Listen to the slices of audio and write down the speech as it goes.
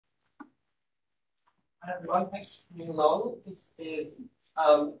Hi everyone, thanks for coming along. This is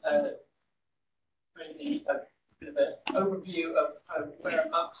going to be a bit of an overview of where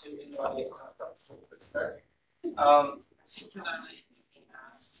I'm up to in my doctoral research. Particularly looking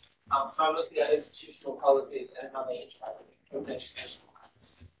at, so I'm looking at institutional policies and how they interact with educational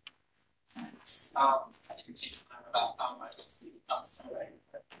practices. And in particular about I guess the survey.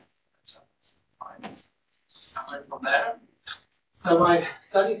 Somewhere from there. So my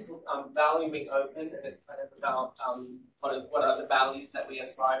study is called Valuing Open, and it's kind of about what are the values that we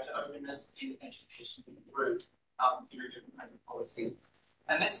ascribe to openness in education through different kinds of policies.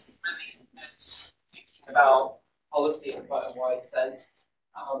 And this really is thinking about policy in quite a wide sense.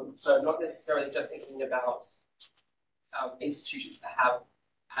 So not necessarily just thinking about institutions that have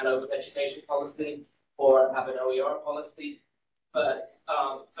an open education policy or have an OER policy, but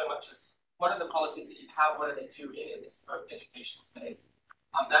so much as what are the policies that you have? What are they doing in this open education space?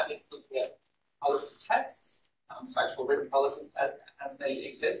 That means looking at policy texts, so actual written policies as they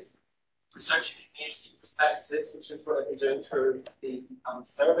exist, researching community perspectives, which is what I've been doing through the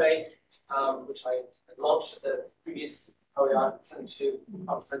survey, which I launched at the previous OER22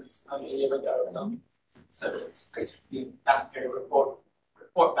 conference a year ago. So it's great to be back here to report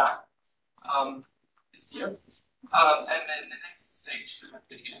back this year. And then the next stage that I'm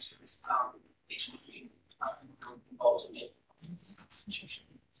going to get into is HPP involved in the institution.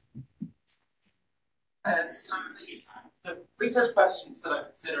 And so the research questions that I'm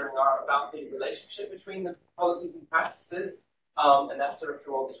considering are about the relationship between the policies and practices, and that's sort of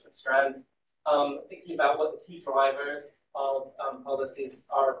through all different strands. Thinking about what the key drivers of policies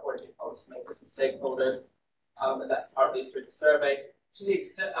are according to policymakers and stakeholders, and that's partly through the survey. To the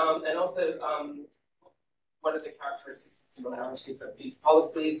extent, and also what are the characteristics and similarities of these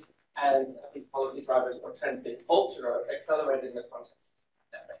policies and these policy drivers or trends being altered or accelerated in the context of the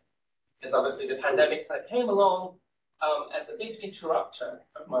pandemic? Because obviously the pandemic kind of came along as a big interrupter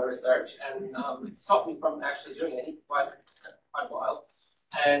of my research and it stopped me from actually doing it quite a while.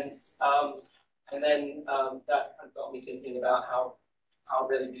 And then that kind of got me thinking about how I'll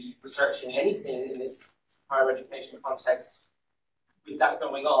really be researching anything in this higher education context with that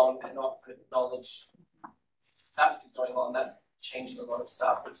going on and not kind of acknowledge that's been going on, that's changing a lot of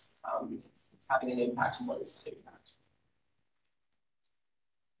stuff. It's having an impact on what is the impact.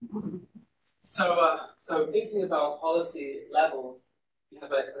 So thinking about policy levels, we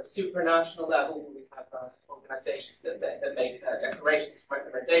have a supranational level, we have organizations that make declarations,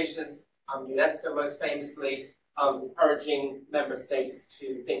 recommendations, UNESCO most famously, encouraging member states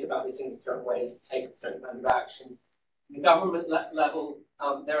to think about these things in certain ways, to take certain kind of actions. The government level,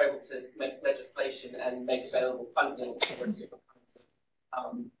 they're able to make legislation and make available funding for different kinds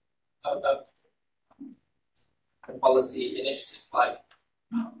of policy initiatives like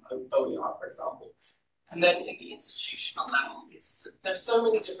OER, for example. And then in the institutional level, there's so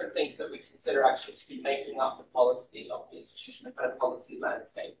many different things that we consider actually to be making up the policy of the institution, the kind of policy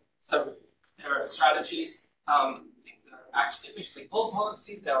landscape. So there are strategies, things that are actually officially called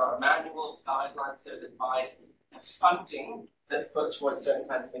policies, there are manuals, guidelines, there's advice. There's funding that's put towards certain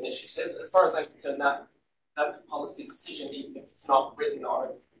kinds of initiatives. As far as I'm concerned, that's a policy decision, even if it's not written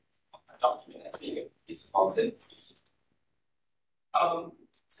on a document as being a piece of policy.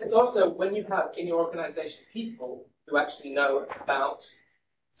 It's also when you have in your organization people who actually know about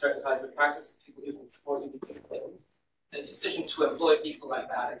certain kinds of practices, people who can support you with different things. The decision to employ people like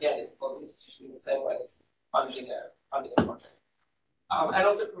that, again, is a policy decision in the same way as funding a project. And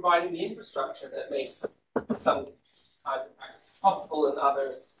also providing the infrastructure that makes some kinds of practices possible and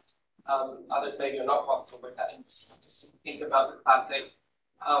others maybe are not possible with that infrastructure. So think about the classic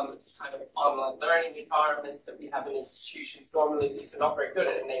kind of online learning environments that we have in institutions. Normally these are not very good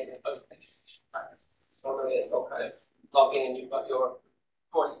at enabling open education practice. Normally it's all kind of log in and you've got your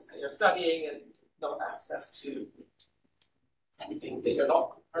courses that you're studying and no access to anything that you're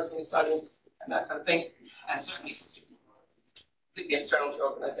not personally studying and that kind of thing. And certainly completely external to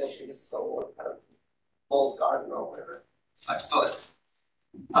your organization, this is all kind of walled garden or whatever I call it.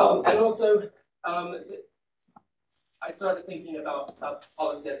 And also, I started thinking about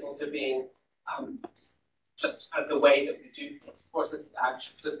policy as also being just kind of the way that we do things, courses of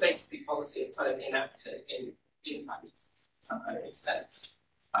action. So it's basically policy is kind of enacted in practice to some kind of extent.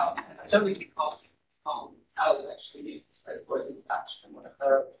 And I don't really think policy Alan actually used this phrase, courses of action, in one of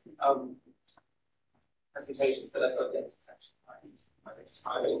her presentations that I put in this section. I'm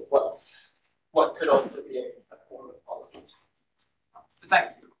describing what could also be a form of policy. So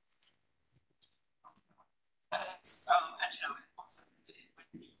thanks. And you know, also when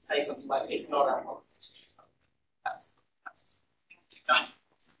you say something like it's not our policy to do something, that's things you've done,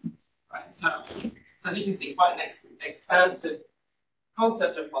 right? So as you can see, quite an expansive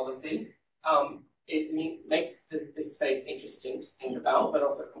concept of policy. It makes this space interesting to think about, but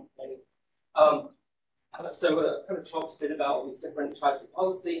also complicated. So kind of talked a bit about all these different types of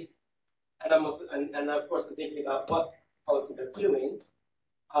policy, and I'm also, and of course I'm thinking about what policies are doing.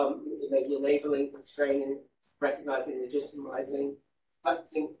 Maybe labeling, constraining, recognizing, legitimizing,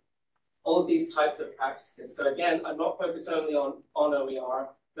 reflecting, all of these types of practices. So again, I'm not focused only on OER,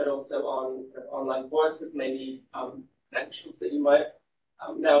 but also on online courses, maybe credentials that you might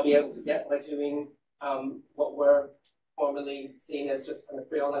now be able to get by doing what were formerly seen as just kind of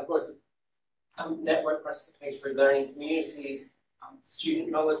free online courses. Network participatory learning communities,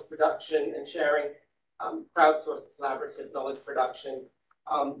 student knowledge production and sharing, crowdsourced collaborative knowledge production,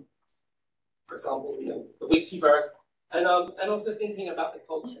 for example, the Wikiverse, and also thinking about the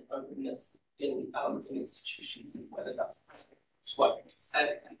culture of openness in institutions and whether that's present, to what extent,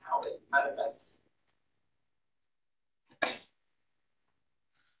 and how it manifests.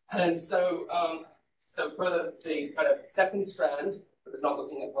 And so, so for the kind of second strand, it was not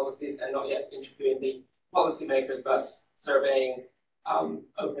looking at policies and not yet interviewing the policymakers, but surveying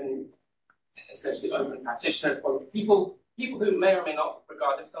essentially open practitioners or people who may or may not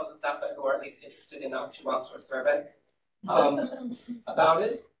regard themselves as that, but who are at least interested enough to answer a survey about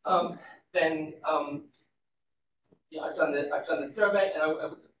it. Yeah, I've done the survey,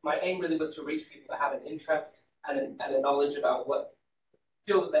 and my aim really was to reach people that have an interest and a knowledge about what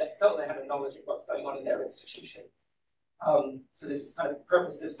felt they had a knowledge of what's going on in their institution. So this is kind of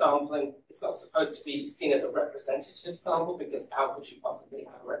purposive sampling. It's not supposed to be seen as a representative sample, because how could you possibly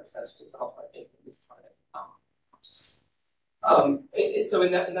have a representative sample, I think, in this kind of so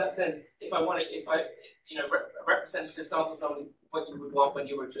in that sense, a representative sample is normally what you would want when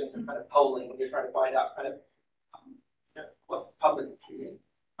you were doing some kind of polling, when you're trying to find out kind of what's the public opinion.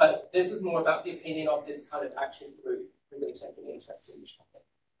 But this was more about the opinion of this kind of action group really taking interest in each topic.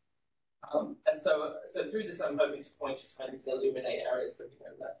 And so through this, I'm hoping to point to trends and illuminate areas that we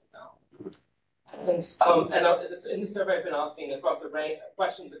know less about. And in the survey, I've been asking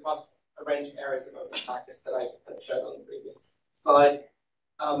questions across a range of areas of open practice that I kind of showed on the previous slide.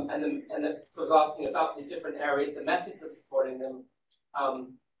 So I was asking about the different areas, the methods of supporting them,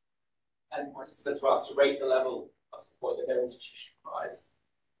 and participants were asked to rate the level of support that their institution provides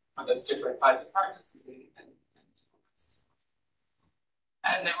for those different kinds of practices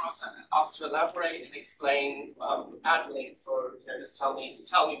and they were also asked to elaborate and explain, add links, or just tell me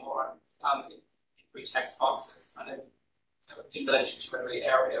more in free text boxes, kind of in relation to every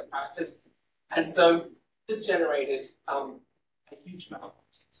area of practice. And so this generated a huge amount of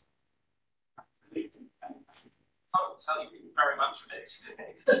content. I can't tell you very much of it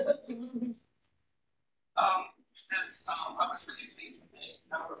today. Because I was really pleased with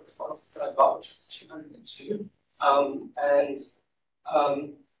the number of responses that I got, which was 202.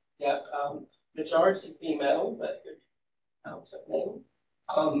 Majority female, but good out of name.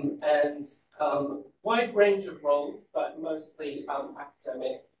 Wide range of roles, but mostly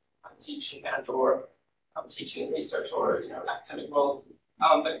academic, teaching and/or teaching and research, or academic roles.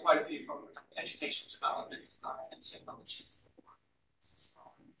 But quite a few from education, development, design, and technologies.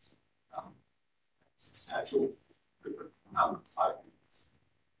 Substantial group of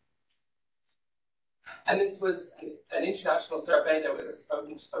and this was an international survey that was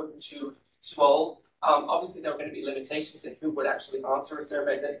open to all. Obviously, there were going to be limitations in who would actually answer a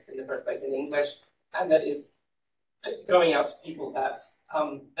survey that's in the first place in English, and that is going out to people that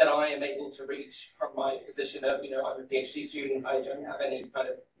I am able to reach from my position of, I'm a PhD student. I don't have any kind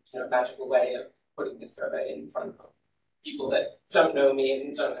of magical way of putting this survey in front of people that don't know me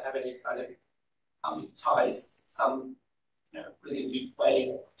and don't have any kind of ties some really weak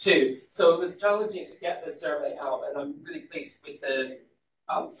way too. So it was challenging to get the survey out, and I'm really pleased with the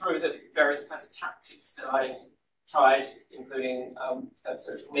through the various kinds of tactics that I tried, including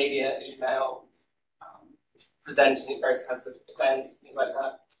social media, email, presenting at various kinds of events, things like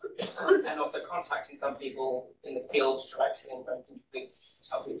that, and also contacting some people in the field directly and going, please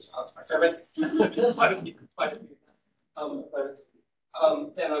tell me to answer my survey. quite a few.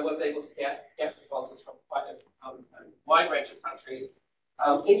 Then I was able to get responses from quite a wide range of countries.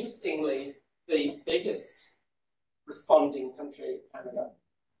 Interestingly, the biggest responding country, Canada,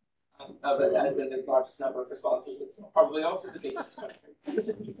 but that is the largest number of responses. It's probably also the biggest country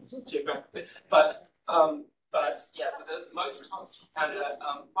geographically. But yeah, so the most responses from Canada,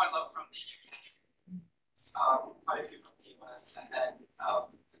 quite a lot from the UK, quite a few from the US, and then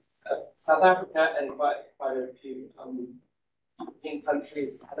South Africa, and quite a few European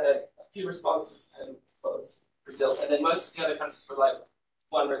countries had a few responses, as well as Brazil. And then most of the other countries were like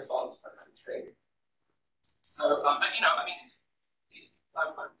one response per country. So, but you know, I mean,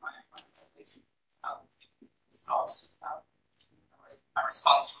 it's not a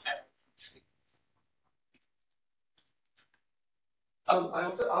response from every country. I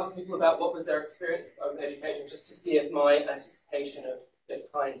also asked people about what was their experience of open education, just to see if my anticipation of the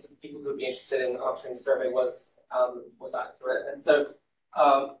kinds of people who would be interested in answering the survey was accurate. And so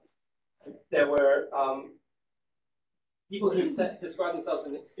there were people who described themselves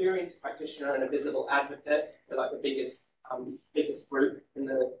as an experienced practitioner and a visible advocate. They're like the biggest group in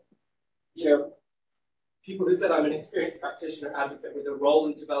the, you know, people who said I'm an experienced practitioner advocate with a role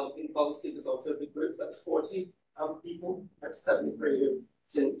in developing policy. There's also a big group that was 40 people, up to 73 who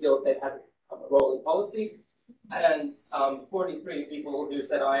didn't feel they had a role in policy, and 43 people who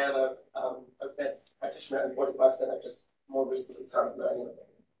said I am a practitioner, and 45 said I've just more recently started learning about it.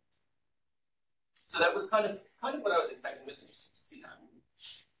 So that was kind of what I was expecting. It was interesting to see that.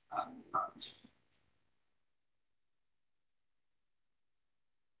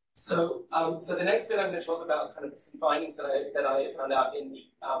 So the next bit I'm going to talk about kind of some findings that I found out in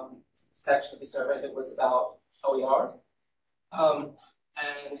the section of the survey that was about OER. And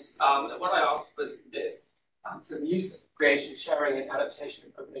what I asked was this. So the use, creation, sharing, and adaptation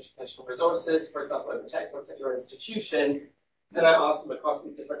of open educational resources, for example, open textbooks at your institution. Then I asked them across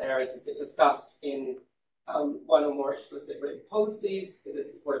these different areas, is it discussed in one or more explicit written policies? Is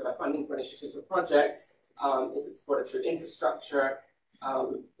it supported by funding for initiatives or projects? Is it supported through infrastructure?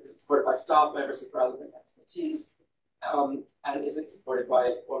 Is it supported by staff members with relevant expertise? And is it supported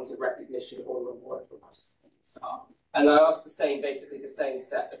by forms of recognition or reward for participating staff? And I asked basically the same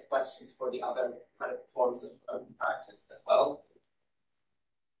set of questions for the other kind of forms of open practice as well.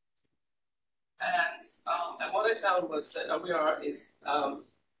 And what I found was that OER is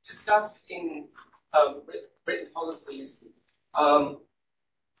discussed in written policies on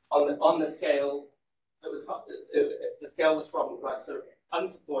the scale that was the scale was from like sort of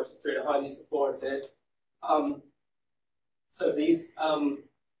unsupported through to highly supported. So these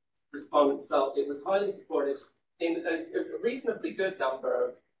respondents felt it was highly supported in a reasonably good number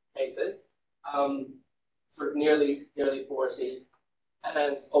of cases, sort of nearly 40.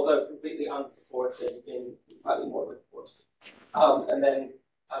 And although completely unsupported in slightly more than 40. And then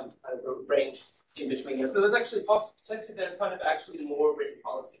kind of a range in between here. So there's actually potentially there's kind of actually more written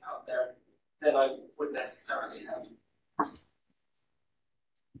policy out there than I would necessarily have.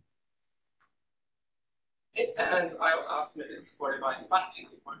 And I asked them if it's supported by funding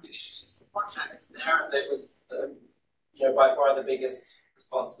for initiatives and projects. There, it was, you know, by far the biggest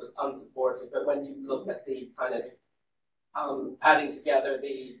response was unsupported. But when you look at the kind of adding together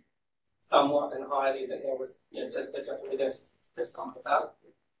the somewhat and highly, that there was, you know, definitely there's some of that.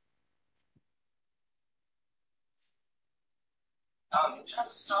 In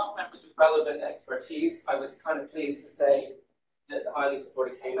terms of staff members with relevant expertise, I was kind of pleased to say that the highly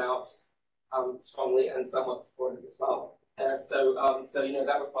supported came out strongly and somewhat supported as well. So you know,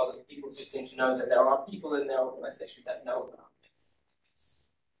 that was part of the people do seem to know that there are people in their organization that know about this.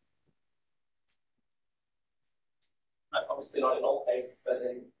 Obviously not in all cases, but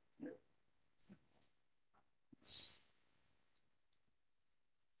in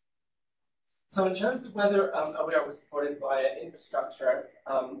So in terms of whether OER was supported by infrastructure,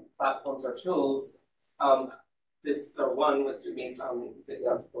 platforms or tools, this one was means completely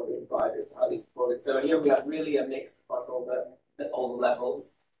unsupported by this highly supported. So here we have really a mix across all the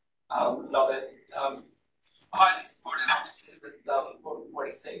levels. Not a highly supported, obviously, with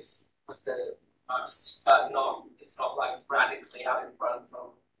 46 was the most, but it's not like radically out in front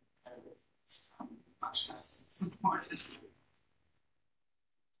from much less supported.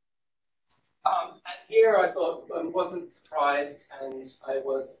 And here I thought wasn't surprised, and I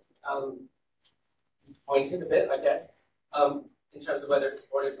was disappointed a bit, I guess, in terms of whether it's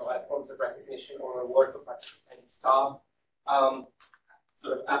supported by forms of recognition or reward for participating staff.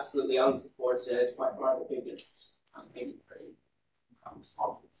 Sort of absolutely unsupported, by far the biggest, maybe pretty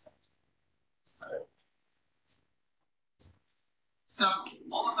respondents. So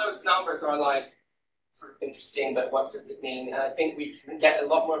all of those numbers are like sort of interesting, but what does it mean? And I think we can get a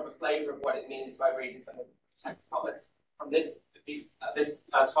lot more of a flavor of what it means by reading some of the text comments from this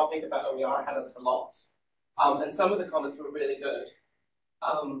topic about OER had a lot. And some of the comments were really good.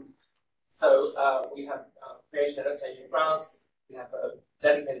 We have creation and adaptation grants, we have a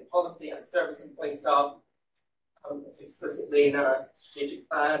dedicated policy and service employee staff. It's explicitly in our strategic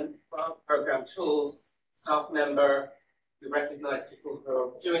plan, program tools, staff member. We recognize people who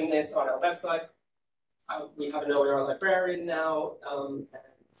are doing this on our website. We have an OER librarian now, and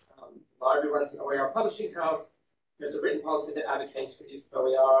Larry runs an OER publishing house. There's a written policy that advocates for use of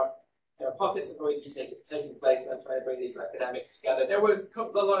OER, there are pockets of OEP taking place, and I'm trying to bring these academics together. There were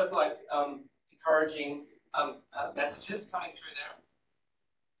a lot of like encouraging messages coming through there,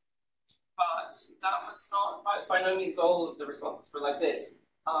 but that was not by no means all of the responses were like this.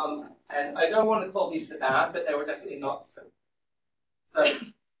 And I don't want to call these the bad, but they were definitely not so. So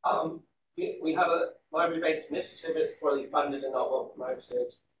we have a library-based initiative. It's poorly funded and not well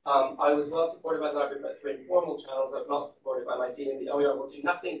promoted. I was well supported by the library, but through informal channels. I was not supported by my dean. The OER will do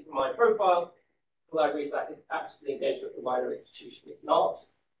nothing for my profile. The library is actively engaged with the wider institution. It's not.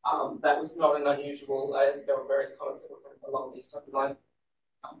 That was not an unusual. There were various comments that were along these type of lines.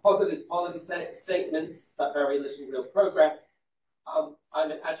 Positive policy statements, but very little real progress. I'm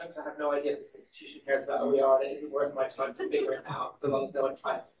an adjunct. I have no idea if this institution cares about OER, and it isn't worth my time to figure it out, so long as no one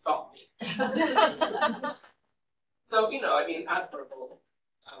tries to stop me. So, you know, I mean, admirable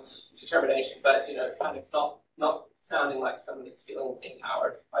determination, but, you know, kind of not sounding like someone that's feeling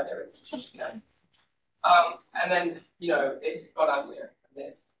empowered by their institution. And then, you know, it got uglier than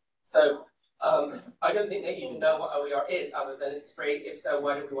this. So, I don't think they even know what OER is, other than it's free. If so,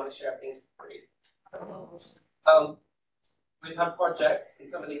 why do we want to share things for free? We've had projects, and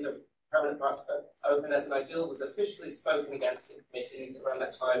some of these are permanent parts, but open as an ideal was officially spoken against in committees around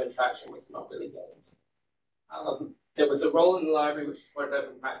that time, and traction was not really gained. There was a role in the library which supported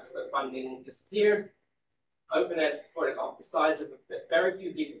open practice, but funding disappeared. Open Ed supported off the sides of very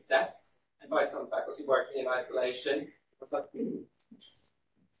few people's desks, and by some faculty working in isolation. It was like,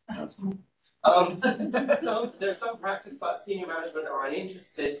 that's fine. So there's some practice, but senior management are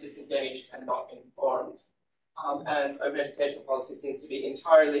uninterested, disengaged, and not informed. And open educational policy seems to be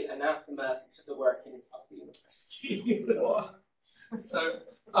entirely anathema to the workings of the university. So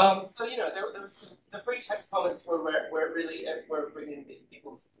you know, there was the free text comments were really were bringing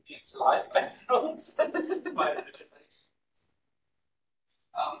people's views to life. I felt by the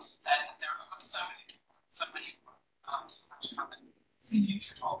and there are so many see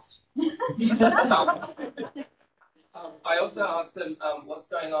future talks. I also asked them what's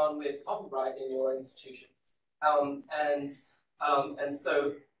going on with copyright in your institution. And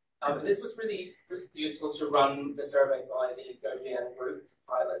so this was really useful to run the survey by the GoGN group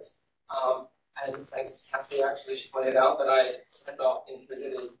pilot. And thanks to Kathy, actually, she pointed out that I had not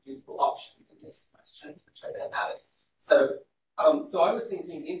included a useful option in this question, which I then added. So, so I was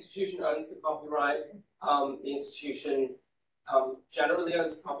thinking the institution owns the copyright. The institution generally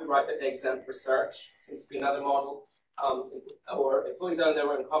owns the copyright, but they exempt research. Seems to be another model. Or employees own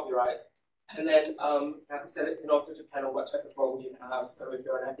their own copyright. And then, Kathy said it can also depend on what type of role you have. So if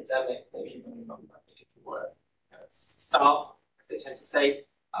you're an academic, maybe you own a copyright. If you were staff, as they tend to say,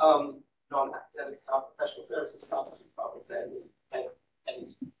 non-academic staff, professional services staff, as you probably said,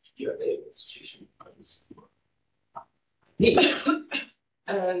 and you have the institution owns.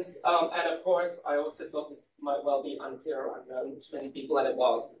 And of course, I also thought this might well be unclear or unknown to many people, and it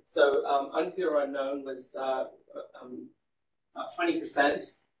was. So unclear or unknown was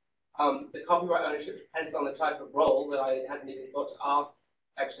 20%. The copyright ownership depends on the type of role that I hadn't even thought to ask.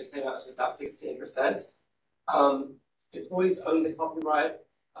 Actually came out to about 16%. Employees own the copyright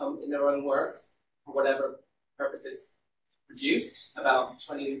in their own works for whatever purpose it's produced, about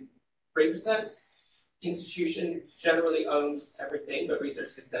 23%. Institution generally owns everything, but research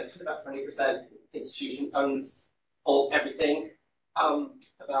is exempted, about 20%. Institution owns everything,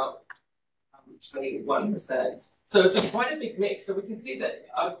 about 21%. So it's quite a big mix. So we can see that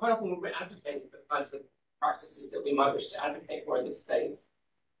quite often when we're advocating for the kinds of practices that we might wish to advocate for in this space,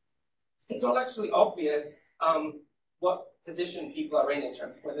 it's not actually obvious what position people are in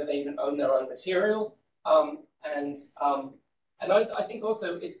terms of whether they even own their own material. And I think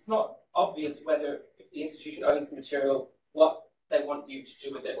also it's not obvious whether if the institution owns the material, what they want you to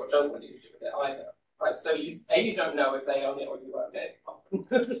do with it or don't want you to do with it either. Right? So you don't know if they own it or you own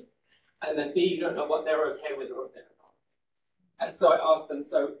it. And then B, you don't know what they're okay with or if they're not. And so I asked them,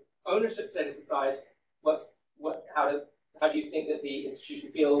 so ownership status aside, how do you think that the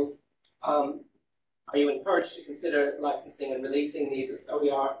institution feels? Are you encouraged to consider licensing and releasing these as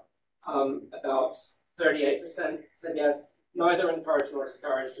OER? About 38% said yes. Neither encouraged nor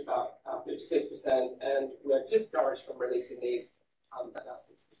discouraged, about 56%, and we're discouraged from releasing these, about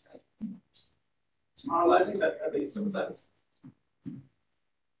 6%. Generalizing, but at least it was that.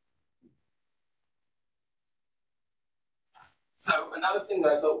 So another thing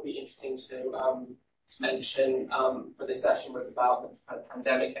that I thought would be interesting to mention for this session was about the kind of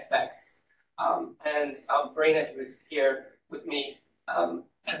pandemic effects. And Verena, who is here with me,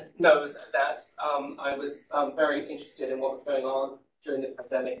 knows that I was very interested in what was going on during the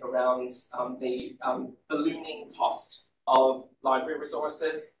pandemic around the ballooning cost of library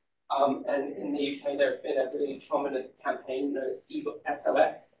resources. And in the UK, there's been a really prominent campaign known as ebook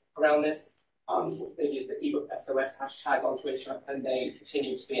SOS around this. They use the ebook SOS hashtag on Twitter, and they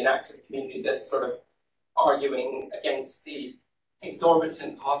continue to be an active community that's sort of arguing against the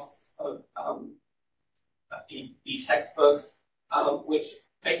exorbitant costs of e-textbooks, which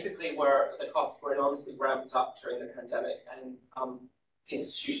basically the costs were enormously ramped up during the pandemic, and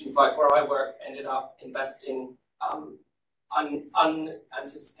institutions like where I work ended up investing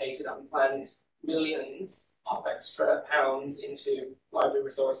unanticipated, unplanned millions of extra pounds into library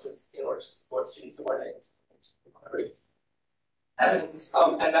resources in order to support students who weren't able to come to the library.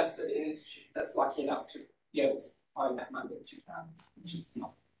 And that's an institution that's lucky enough to be able to find that money to that, which is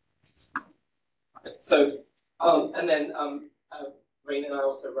not. So, and then Rain and I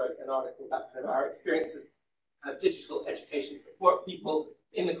also wrote an article about kind of our experiences of digital education support people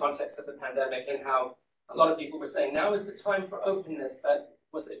in the context of the pandemic, and how a lot of people were saying now is the time for openness, but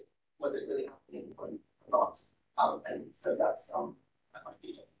was it really happening or not? And so that might be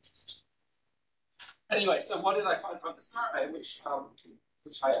of interest. Anyway, so what did I find from the survey, which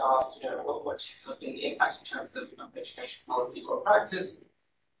I asked, what has been the impact in terms of education policy or practice?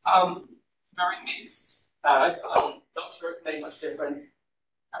 Very mixed bag. I'm not sure it made much difference.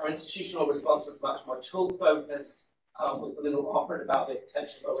 Our institutional response was much more tool-focused, with a little awkward about the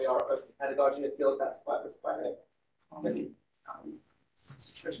potential OER open pedagogy. I feel that was quite a common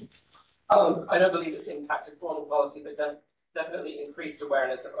situation. I don't believe it's impacted formal policy, but definitely increased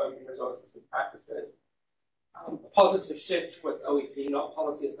awareness of open resources and practices. A positive shift towards OEP, not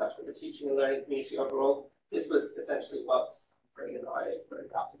policy as such, but the teaching and learning community overall. This was essentially what Bridget and I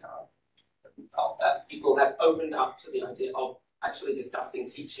put out in our felt that people have opened up to the idea of actually discussing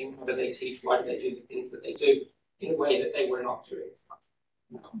teaching. How do they teach? Why do they do the things that they do in a way that they were not doing as much?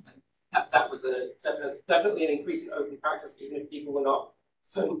 That was definitely an increase in open practice, even if people were not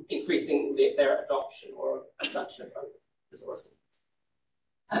so increasing their adoption or adoption of open resources.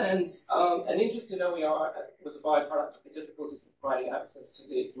 And an interest in OER was a byproduct of the difficulties of providing access to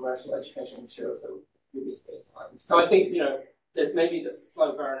the commercial educational materials that were previously assigned. So I think, there's maybe that's a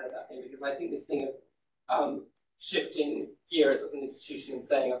slow burner, that thing, because I think this thing of shifting gears as an institution and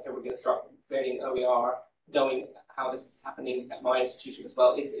saying, okay, we're going to start creating OER, knowing how this is happening at my institution as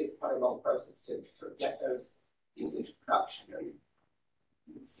well, it's quite a long process to sort of get those things into production and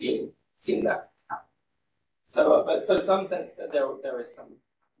seeing that happen. So, but so some sense that there is some.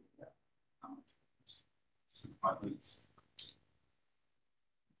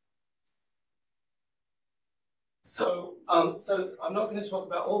 So, so I'm not going to talk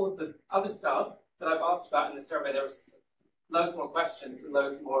about all of the other stuff that I've asked about in the survey. There was loads more questions and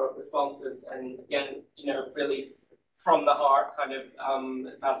loads more responses, and again, really from the heart, kind of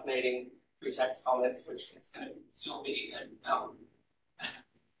fascinating free text comments, which is going to still be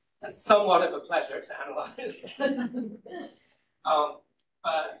somewhat of a pleasure to analyze.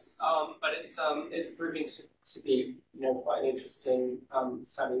 But it's proving to be quite an interesting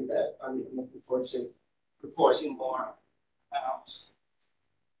study that I'm looking forward to reporting more about.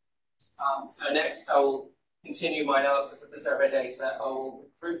 So next I will continue my analysis of the survey data. I will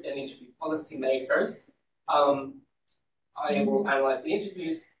recruit and interview policymakers. I will analyze the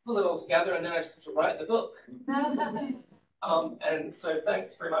interviews, pull it all together, and then I just have to write the book. And so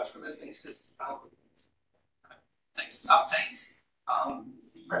thanks very much for listening to this next update.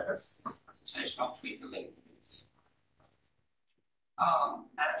 References to this presentation, I'll tweet the link.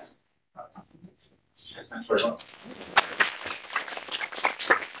 Thanks very much.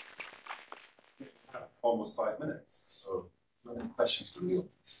 We have almost 5 minutes, so any questions from you,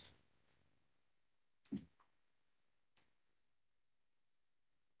 please?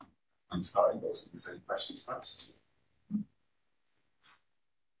 I'm starting those if there's any questions first.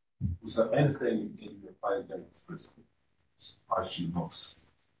 Was there anything in your findings that surprised you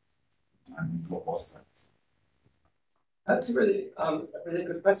most? And what was that? That's a really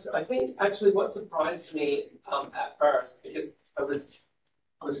good question. I think actually what surprised me at first, because I was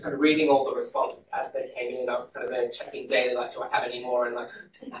kind of reading all the responses as they came in, and I was kind of checking daily, like, do I have any more? And like,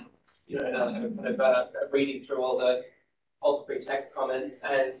 and kind of reading through all the free text comments,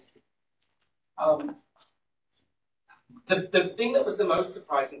 and the thing that was the most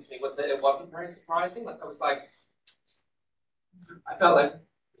surprising to me was that it wasn't very surprising. Like, I felt like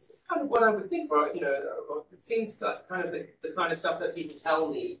this is kind of what I would think, or it seems like kind of the kind of stuff that people tell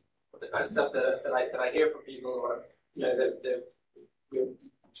me, or the kind of stuff that I hear from people, or that we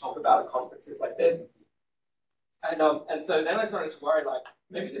talk about at conferences like this. And so then I started to worry, like,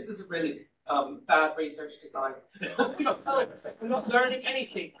 maybe this is a really bad research design. I'm not learning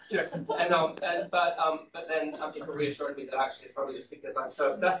anything, you know. But then people reassured me that actually it's probably just because I'm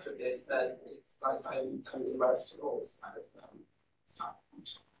so obsessed with this that it's like I'm immersed in all this kind of stuff.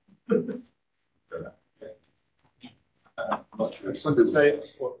 I just wanted to say,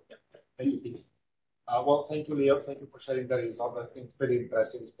 well, thank you, Leo. Thank you for sharing the result. I think it's very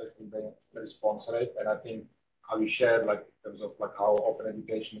impressive, especially the response rate. And I think how you shared, like, in terms of like how open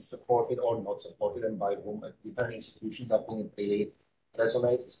education is supported or not supported and by whom at different institutions, I think it really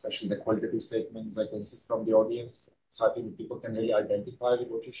resonates, especially the qualitative statements I can see from the audience. So I think people can really identify with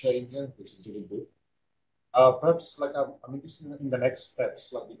what you're sharing here, which is really good. Perhaps like I'm interested in the next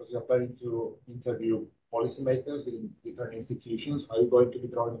steps, like because you're planning to interview policymakers within different institutions. Are you going to be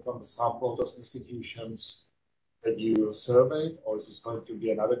drawing from the sample of those institutions that you surveyed, or is this going to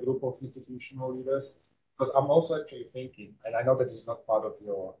be another group of institutional leaders? Because I'm also actually thinking, and I know that is not part of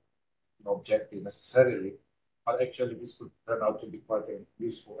your objective necessarily, but actually this could turn out to be quite a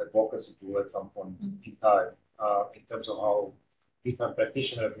useful advocacy tool at some point in time, in terms of how different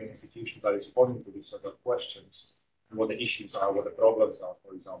practitioners and institutions are responding to these sorts of questions and what the issues are, what the problems are,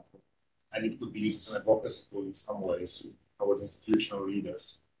 for example. And it could be used as an advocacy tool in some ways towards institutional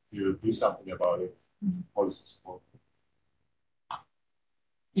leaders to do something about it, policy support.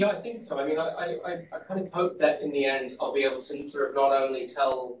 Yeah, I think so. I mean, I kind of hope that in the end I'll be able to sort of not only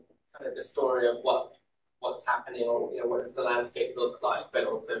tell kind of the story of what's happening or, you know, what does the landscape look like, but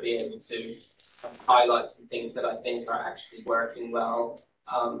also be able to highlight some things that I think are actually working well,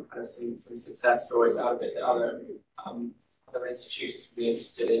 kind of some success stories out of it that other institutions would be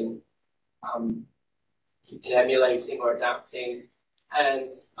interested in emulating or adapting.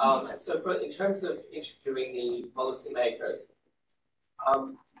 And so in terms of interviewing the policymakers,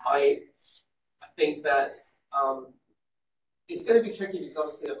 I think that it's going to be tricky because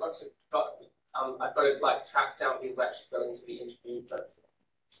obviously I've got to like track down people actually willing to be interviewed. That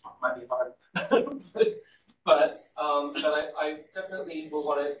might be hard, but I definitely will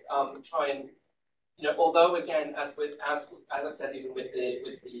want to try and, you know, although again, as I said, even with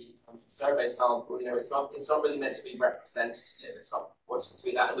the survey sample, you know, it's not really meant to be representative. It's not fortunate to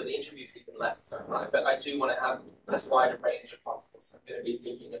be that, and with the interviews even less so, right? But I do want to have as wide a range as possible. So I'm going to be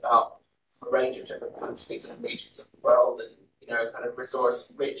thinking about a range of different countries and regions of the world, and, you know, kind of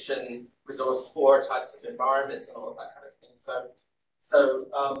resource rich and resource poor types of environments and all of that kind of thing. So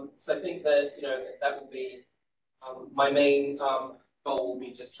I think that, you know, that will be my main goal will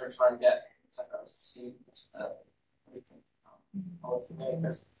be just to try and get to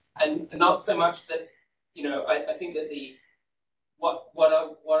policymakers, and not so much that, you know, I think that what I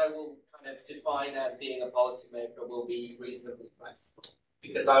will kind of define as being a policymaker will be reasonably flexible,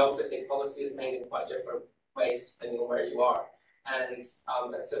 because I also think policy is made in quite different ways depending on where you are, and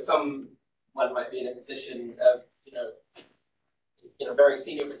so someone might be in a position of, you know, in a very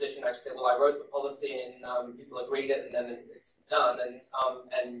senior position, actually say, well, I wrote the policy and people agreed it, and then it's done. And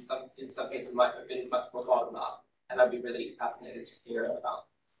in some cases might have been much more bottom up, and I'd be really fascinated to hear about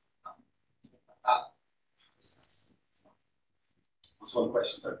that process. That's one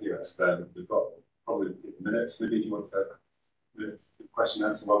question up here. We've got probably minutes. Maybe if you want to question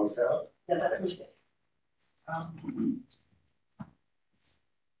and answer while we set up. Yeah, that's okay.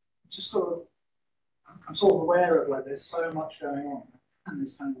 Just sort of. I'm sort of aware of like there's so much going on, and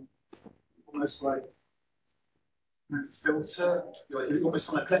there's kind of almost like, you know, filter, like you're almost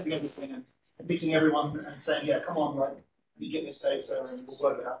kind of collecting everything and meeting everyone and saying, yeah, come on, like, you get this data and we'll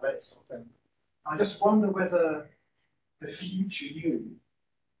work it out later, sort of thing. I just wonder whether the future you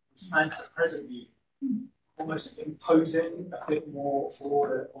thank the present you almost imposing a bit more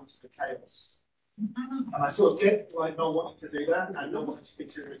order onto the chaos. And I sort of get like not wanting to do that and not wanting to be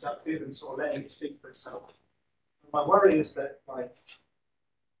too reductive and sort of letting it speak for itself. My worry is that like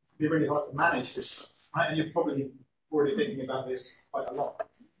it'd be really hard to manage this stuff, right? And you're probably already thinking about this quite a lot.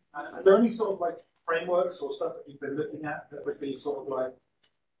 Are there any sort of like frameworks or stuff that you've been looking at that would be sort of like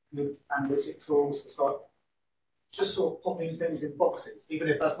with analytic tools to start just sort of popping things in boxes, even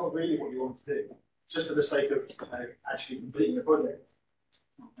if that's not really what you want to do, just for the sake of, you know, actually completing the project?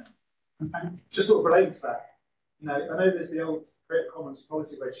 And just sort of relating to that, you know, I know there's the old Creative Commons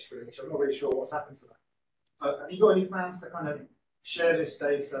policy registry, which I'm not really sure what's happened to that. But have you got any plans to kind of share this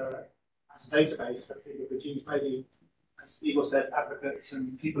data as a database that people could use, maybe, as Igor said, advocates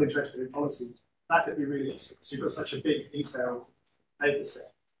and people interested in policy? That could be really useful because you've got such a big, detailed data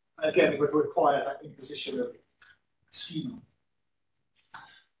set. And again, it would require that imposition of a schema.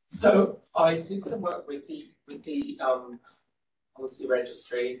 So I did some work with the policy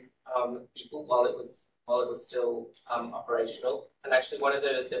registry people while it was while it was still operational. And actually, one of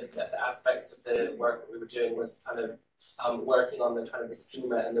the aspects of the work that we were doing was kind of working on the kind of the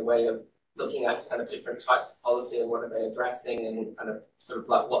schema and the way of looking at kind of different types of policy and what are they addressing, and kind of sort of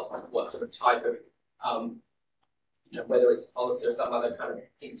like what sort of type of whether it's policy or some other kind of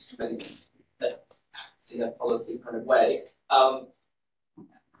instrument that acts in a policy kind of way. And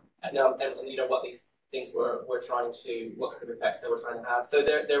what these things were trying to, what kind of effects they were trying to have. So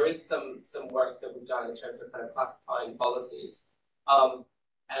there is some work that we've done in terms of kind of classifying policies. And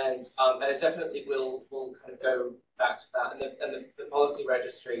it definitely will kind of go back to that. And the policy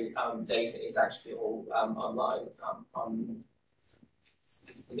registry data is actually all online on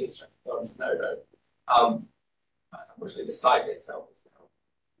it's released on Snowdo. Unfortunately, the site itself is now.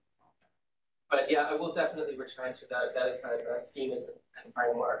 But yeah, I will definitely return to those kind of schemas and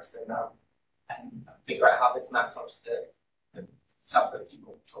frameworks and figure out how this maps onto the stuff that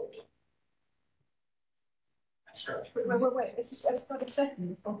people told me. Extra. Wait. It's got a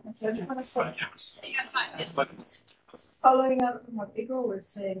second before. Following up on what Igor was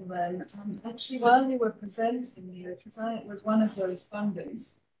saying then, actually while you were presenting here, because I was one of the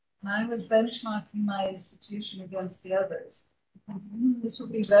respondents, and I was benchmarking my institution against the others. This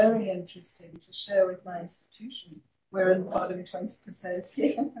would be very interesting to share with my institution. We're in the bottom 20%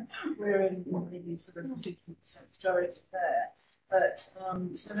 here. We're in maybe sort of 50% majority there. But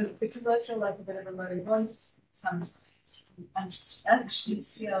so because I feel like a bit of a low voice sometimes, and actually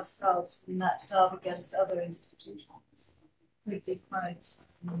see ourselves in that data against other institutions, would be quite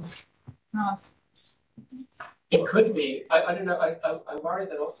powerful. It could be. I don't know. I worry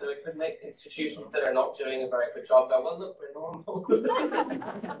that also it could make institutions that are not doing a very good job go, well, look, we're normal. But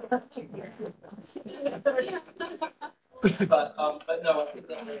no, I think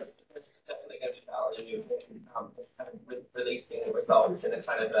that there's definitely going to be value in kind of releasing the results in a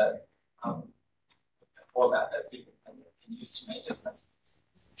kind of a format that people can use to make assessments.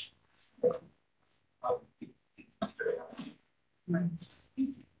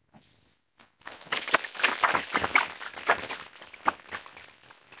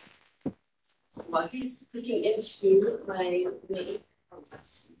 While he's looking into my name. No,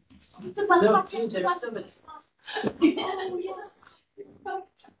 there's yes.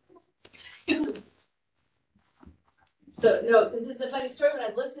 So no, this is a funny story. When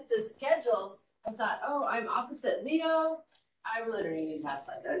I looked at the schedules, I thought, oh, I'm opposite Leo. I really don't need to pass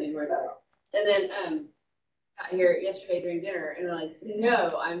like that. I didn't worry about it. And then got here yesterday during dinner and realized,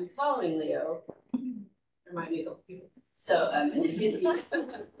 no, I'm following Leo. Remind me of people. So it's a video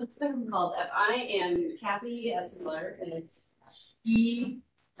called I Am Kathy Essmiller, and it's ESSMILLER,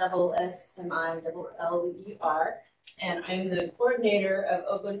 and I'm the coordinator of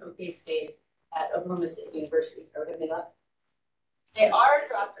Open OK State at Oklahoma State University. They are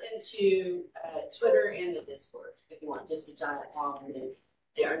dropped into Twitter and the Discord if you want just a giant long name.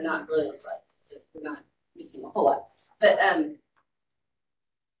 They are not brilliant slides, so we're not missing a whole lot. But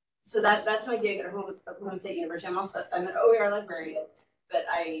so that's my gig at Oklahoma State University. I'm an OER librarian, but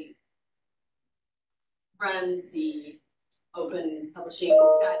I run the open publishing,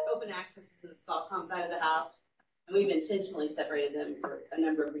 got open access to the Scholarcom side of the house, and we've intentionally separated them for a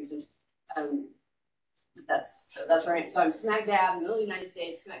number of reasons. That's where I am. So I'm smack dab in the middle of the United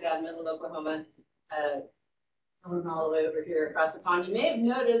States, smack dab in the middle of Oklahoma, going all the way over here across the pond. You may have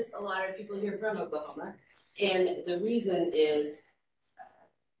noticed a lot of people here from Oklahoma, and the reason is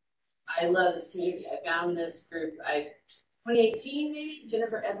I love this community. I found this group, 2018 maybe,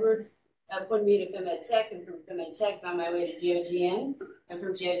 Jennifer Edwards pointed me to FemEd Tech, and from FemEd Tech found my way to GOGN, and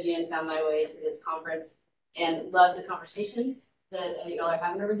from GOGN found my way to this conference, and love the conversations that y'all are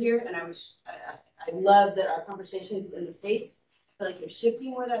having over here. And I love that our conversations in the States, I feel like they're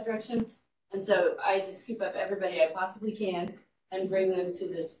shifting more that direction. And so I just scoop up everybody I possibly can and bring them to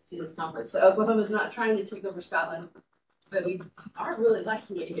this conference. So Oklahoma's not trying to take over Scotland, but we are really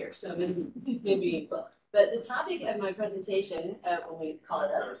liking it here. So maybe well. But the topic of my presentation, when we call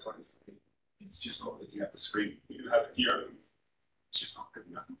it up. It's just not looking at the screen. You have it here. It's just not good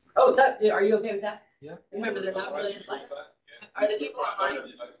enough. Oh, are you okay with that? Yeah. Remember, they're not really slides. Are the people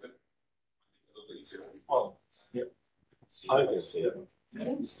online? Well, yeah. I do, yeah.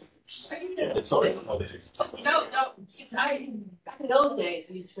 Yeah. Sorry. No, back in the old days,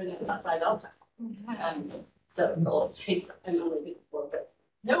 we used to present outside all the time. So the old days, I'm only 54, but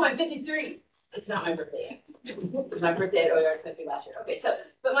no, I'm 53. It's not my birthday. It was my birthday at OER23 last year. Okay, so,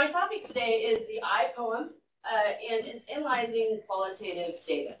 but my topic today is the I poem, and it's analyzing qualitative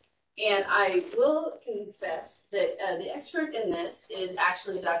data. And I will confess that the expert in this is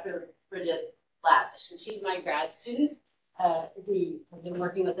actually Dr. Bridget, and she's my grad student. who have been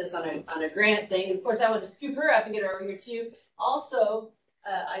working with us on a grant thing. Of course, I want to scoop her up and get her over here too. Also,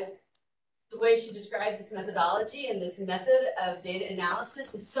 the way she describes this methodology and this method of data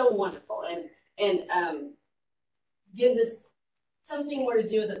analysis is so wonderful, and gives us something more to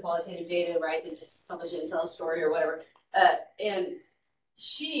do with the qualitative data, right, than just publish it and tell a story or whatever. And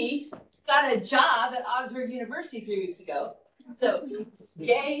she got a job at Augsburg University 3 weeks ago. So,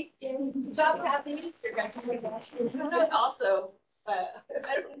 yay, good job, Kathy. Also,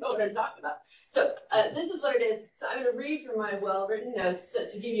 I don't know what I'm talking about. So, this is what it is. So, I'm going to read from my well-written notes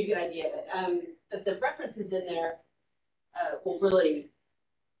to give you a good idea of it. But the references in there will really,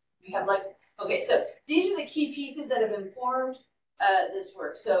 we have like, okay, so these are the key pieces that have informed this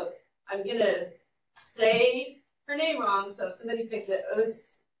work. So, I'm going to say her name wrong, so if somebody fix it,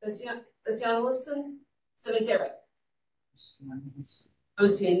 Oceanilson, somebody say it right.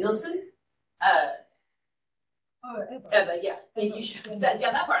 Oceanilson. Eva, yeah, thank you.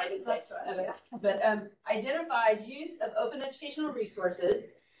 That part I didn't say. Eva. But identifies use of open educational resources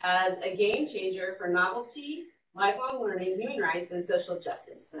as a game changer for novelty, lifelong learning, human rights, and social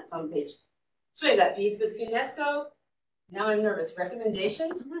justice. And that's on page 20 of that piece. But the UNESCO, now I'm nervous,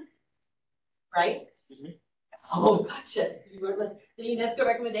 recommendation, right? Excuse me? Oh, gotcha. You were like, the UNESCO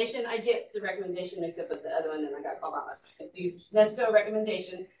recommendation, I get the recommendation mixed up with the other one, and I got called out last night. The UNESCO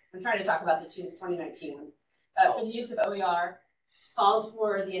recommendation, I'm trying to talk about the 2019 one, for the use of OER, calls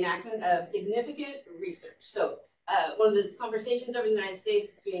for the enactment of significant research. So one of the conversations over in the United States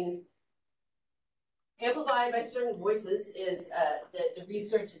that's being amplified by certain voices is that the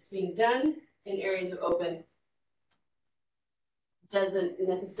research that's being done in areas of open doesn't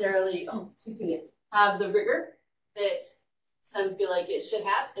necessarily have the rigor that some feel like it should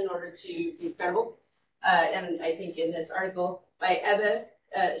have in order to be credible. And I think in this article by Eva,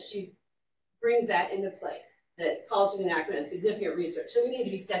 she brings that into play, that calls for the enactment of significant research. So we need to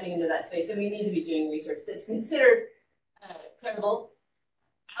be stepping into that space, and we need to be doing research that's considered credible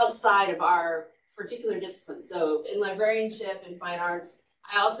outside of our particular discipline. So in librarianship and fine arts,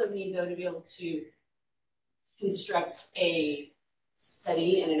 I also need, though, to be able to construct a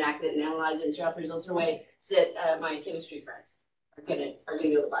study and enact it and analyze it and share out the results in a way that my chemistry friends are gonna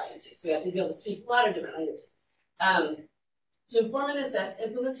be able to buy into. So we have to be able to speak a lot of different languages. To inform and assess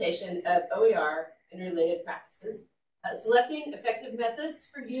implementation of OER and related practices, selecting effective methods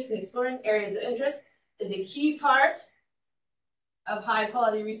for use in exploring areas of interest is a key part of high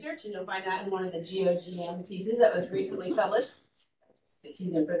quality research, and you'll find that in one of the GOGM pieces that was recently published. He's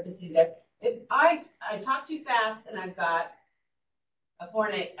in parentheses there. If I talk too fast and I've got a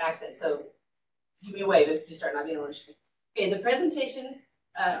foreign accent, so give me a wave if you start not being able to understand. Okay, the presentation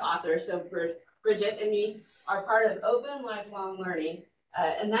author, so Bridget and me, are part of Open Lifelong Learning,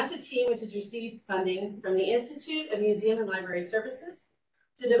 and that's a team which has received funding from the Institute of Museum and Library Services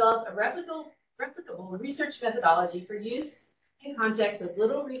to develop a replicable research methodology for use in context with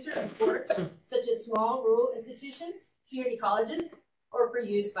little research support, such as small rural institutions, community colleges, or for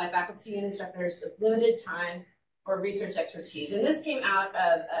use by faculty and instructors with limited time or research expertise. And this came out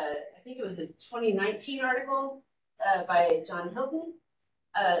of, I think it was a 2019 article by John Hilton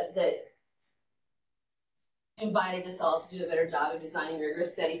that invited us all to do a better job of designing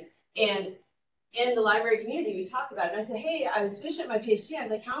rigorous studies. And in the library community, we talked about it. And I said, hey, I was finishing my PhD. I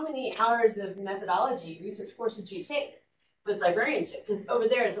was like, how many hours of methodology research courses do you take with librarianship? Because over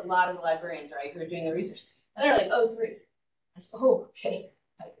there, it's a lot of the librarians, right, who are doing the research. And they're like, oh, 3. I said, oh, okay.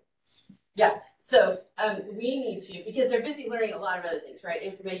 Yeah, so we need to, because they're busy learning a lot of other things, right?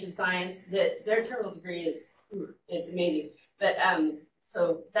 Information science, that their terminal degree is, it's amazing. But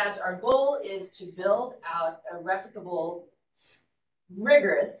so that's our goal, is to build out a replicable,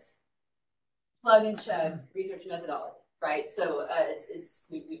 rigorous, plug and chug research methodology, right? So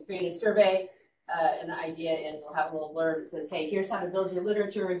we created a survey, and the idea is we'll have a little blurb that says, hey, here's how to build your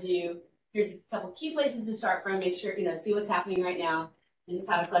literature review. Here's a couple key places to start from. Make sure, see what's happening right now. This is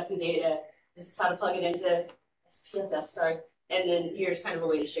how to collect the data. This is how to plug it into SPSS, sorry. And then here's kind of a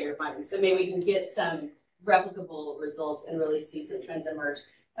way to share your findings. So maybe we can get some replicable results and really see some trends emerge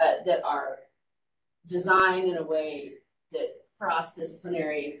that are designed in a way that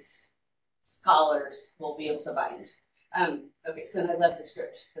cross-disciplinary scholars will be able to buy into. Okay, so I left the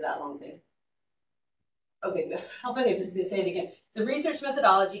script for that long thing. Okay, how funny if this is going to say it again. The research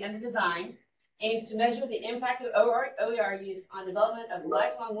methodology and the design aims to measure the impact of OER use on development of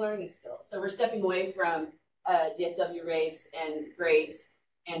lifelong learning skills. So we're stepping away from DFW rates and grades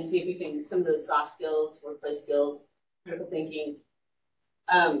and see if we can, some of those soft skills, workplace skills, critical thinking,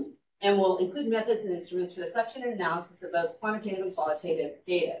 and we'll include methods and instruments for the collection and analysis of both quantitative and qualitative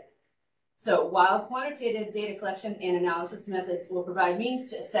data. So while quantitative data collection and analysis methods will provide means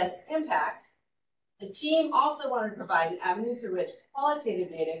to assess impact, the team also wanted to provide an avenue through which qualitative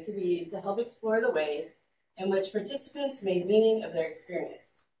data could be used to help explore the ways in which participants made meaning of their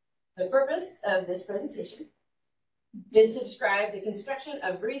experience. The purpose of this presentation is to describe the construction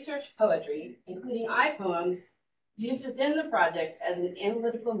of research poetry, including I poems, used within the project as an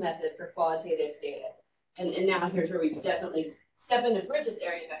analytical method for qualitative data. And now here's where we definitely step into Bridget's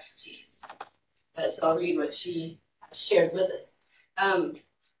area of expertise. So I'll read what she shared with us.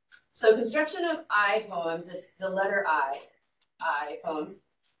 So construction of I poems, it's the letter I poems,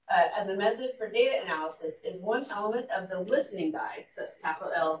 as a method for data analysis is one element of the listening guide, so it's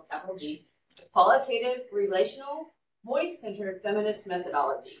capital L, capital G, qualitative, relational, voice-centered feminist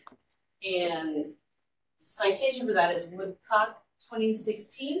methodology. And citation for that is Woodcock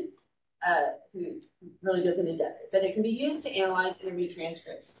 2016, who really goes into depth, but it can be used to analyze interview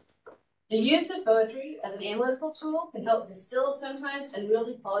transcripts. The use of poetry as an analytical tool can help distill sometimes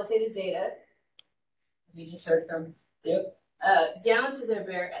unwieldy qualitative data, as we just heard from Leo, down to their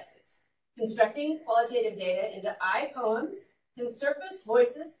bare essence. Constructing qualitative data into I poems can surface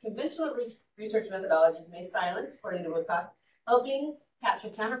voices conventional research methodologies may silence, according to Woodcock, helping capture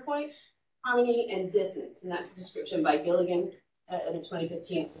counterpoint, harmony, and dissonance. And that's a description by Gilligan in a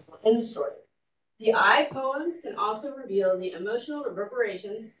 2015 in the story. The I poems can also reveal the emotional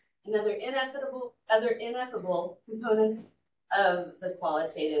reverberations and other ineffable components of the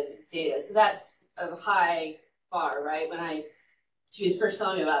qualitative data. So that's a high bar, right? When she was first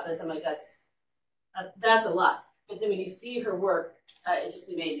telling me about this, I'm like, that's a lot. But then when you see her work, it's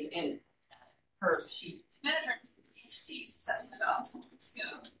just amazing. And she submitted her PhD successfully about 2 months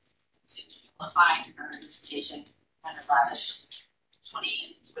ago to refine her dissertation and her lavish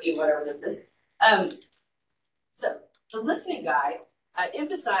 20 whatever it is. So the listening guide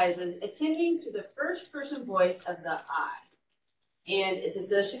emphasizes attending to the first person voice of the I and its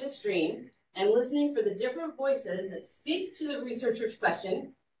associative stream and listening for the different voices that speak to the researcher's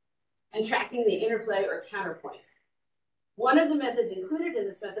question and tracking the interplay or counterpoint. One of the methods included in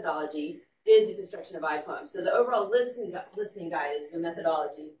this methodology is the construction of I poems. So the overall listening guide is the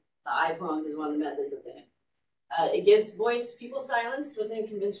methodology. The I poems is one of the methods within it. It gives voice to people silenced within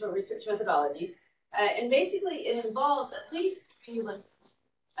conventional research methodologies. And basically it involves at least 3 listens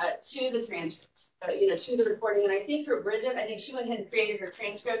to the transcript, to the recording. And I think for Bridget, I think she went ahead and created her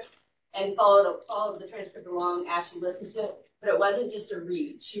transcript and followed the transcript along as she listened to it. But it wasn't just a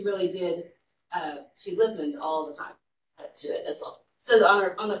read. She really did, she listened all the time to it as well. So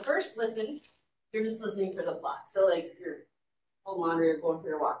on the first listen, you're just listening for the plot. So like you're home laundry or going for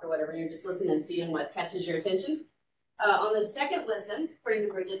your walk or whatever, you're just listening and seeing what catches your attention. On the second listen, according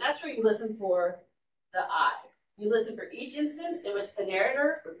to Bridget, that's where you listen for the I. You listen for each instance in which the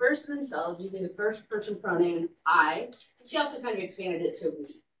narrator refers to themselves using the first person pronoun I. And she also kind of expanded it to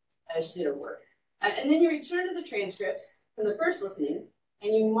we as she did her work. And then you return to the transcripts from the first listening,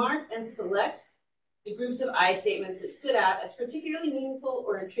 and you mark and select the groups of I statements that stood out as particularly meaningful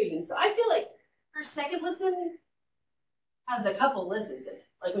or intriguing. So I feel like her second listen has a couple listens in it.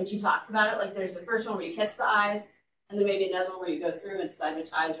 Like when she talks about it, like there's the first one where you catch the eyes, and then maybe another one where you go through and decide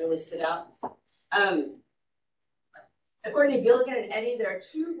which eyes really stood out. According to Gilligan and Eddy, there are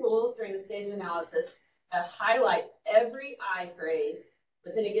 2 rules during the stage of analysis that highlight every I phrase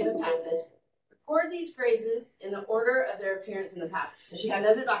within a given passage. Record these phrases in the order of their appearance in the passage. So she had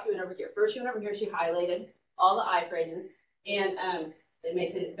another document over here. First, she went over here, she highlighted all the I phrases, and it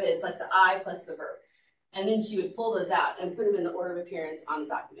makes it, but it's like the I plus the verb. And then she would pull those out and put them in the order of appearance on the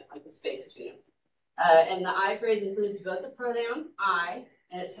document, like the space between them. And the I phrase includes both the pronoun I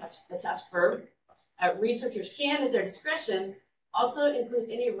and its attached verb. Researchers can, at their discretion, also include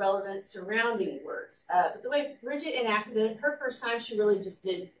any relevant surrounding words. But the way Bridget enacted it, her first time, she really just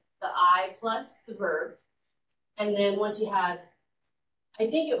did the I plus the verb. And then once you had,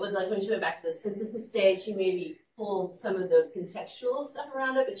 I think it was like when she went back to the synthesis stage, she maybe pulled some of the contextual stuff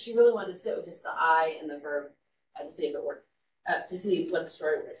around it, but she really wanted to sit with just the I and the verb to see if it worked, to see what the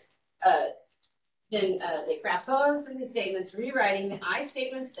story was. Then they craft poems from these statements, rewriting the I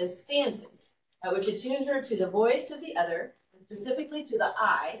statements as stanzas, which attunes her to the voice of the other, specifically to the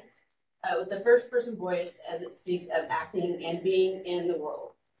I, with the first person voice as it speaks of acting and being in the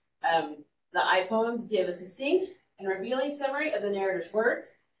world. The I poems give a succinct and revealing summary of the narrator's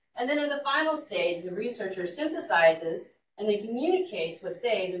words, and then in the final stage, the researcher synthesizes and then communicates what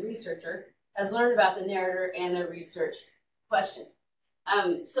they, the researcher, has learned about the narrator and their research question.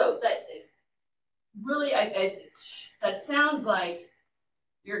 So that really, that sounds like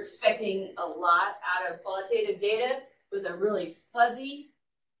you're expecting a lot out of qualitative data with a really fuzzy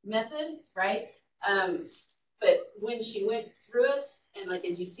method, right? But when she went through it, and like,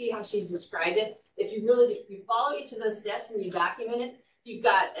 as you see how she's described it, if you follow each of those steps and you document it, you've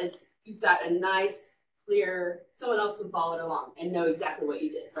got a nice, clear, someone else can follow it along and know exactly what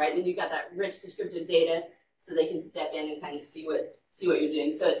you did, right? Then you've got that rich descriptive data so they can step in and kind of see what you're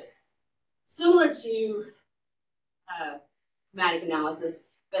doing. So it's similar to thematic analysis,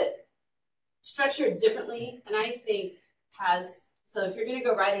 but structured differently, and I think so if you're going to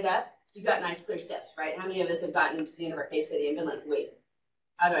go write it up, you've got nice clear steps, right? How many of us have gotten to the end of our case study and been like, wait,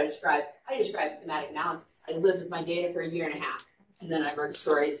 how do I describe thematic analysis? I lived with my data for 1.5 years, and then I wrote a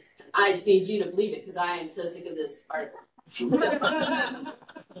story. I just need you to believe it because I am so sick of this article.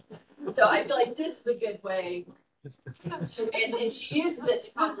 So I feel like this is a good way. And she uses it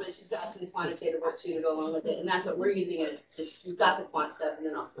to complement. She's got some quantitative work too to go along with it, and that's what we're using it. You've got the quant stuff and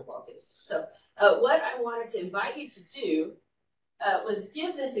then also the qualitative stuff. So what I wanted to invite you to do was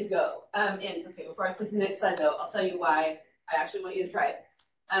give this a go. And okay, before I click to the next slide though, I'll tell you why I actually want you to try it.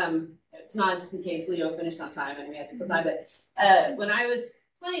 It's not just in case Leo finished on time and we had to put time, but when I was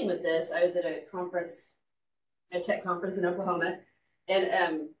playing with this, I was at a conference, a tech conference in Oklahoma,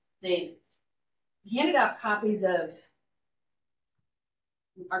 and they handed out copies of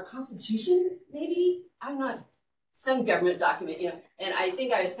our Constitution, maybe? I'm not, some government document, and I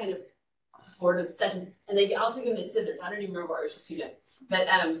think I was kind of board of session, and they also give me scissors. I don't even remember what I was just doing. But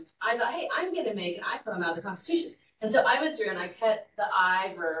I thought, hey, I'm going to make an I poem out of the Constitution. And so I went through and I cut the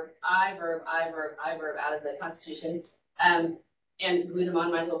I verb out of the Constitution and glued them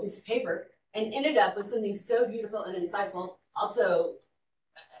on my little piece of paper and ended up with something so beautiful and insightful. Also,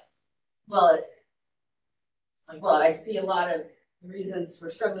 I see a lot of reasons we're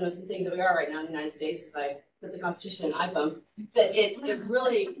struggling with some things that we are right now in the United States as I put the Constitution in iPhones. But it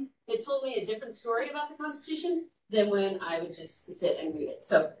told me a different story about the Constitution than when I would just sit and read it.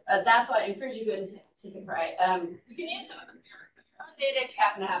 So that's why I encourage you to go and take a try. You can use some of your own data if you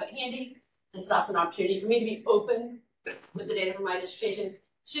happen to have it handy. This is also an opportunity for me to be open with the data from my dissertation.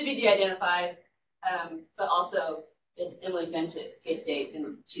 Should be de-identified, but also it's Emily Finch at K-State,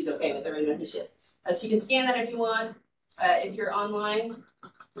 and she's okay with everything who she is. So you can scan that if you want. If you're online,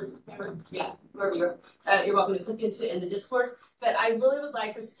 wherever you're welcome to click into it in the Discord. But I really would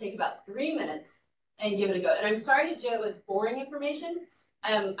like for us to take about 3 minutes and give it a go. And I'm sorry to do it with boring information.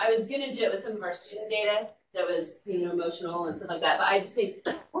 I was going to do it with some of our student data that was, emotional and stuff like that. But I just think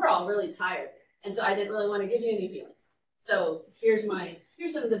we're all really tired, and so I didn't really want to give you any feelings. So here's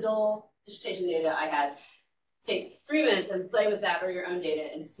some of the dull dissertation data I had. Take 3 minutes and play with that or your own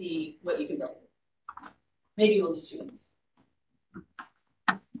data and see what you can build. Maybe we'll do 2 minutes.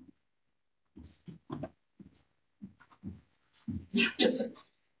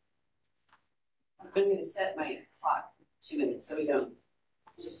 I'm going to set my clock 2 minutes so we don't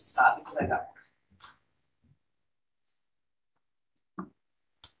just stop because I got.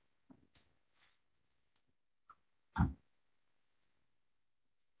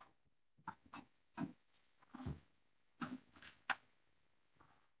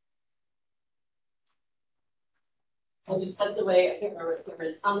 I just stepped away. I can't remember what the camera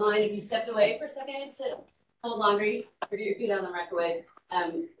is online. If you stepped away for a second to hold laundry or get your feet on the microwave,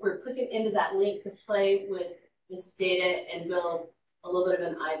 we're clicking into that link to play with this data and build a little bit of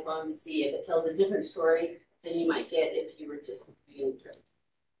an iPhone to see if it tells a different story than you might get if you were just reading through.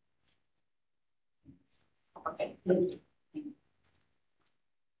 Okay.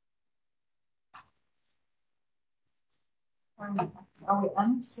 Are we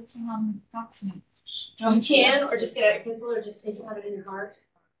unswitching on the document? You can, or just get out your pencil, or just think about it in your heart.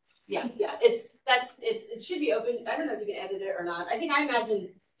 Yeah. It should be open. I don't know if you can edit it or not. I think I imagine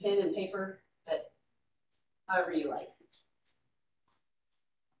pen and paper, but however you like.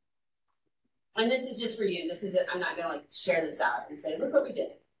 And this is just for you. This is it. I'm not gonna share this out and say, look what we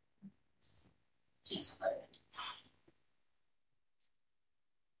did. Just play it.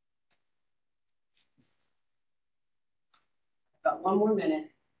 About 1 more minute,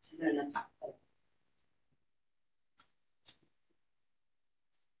 which isn't enough time.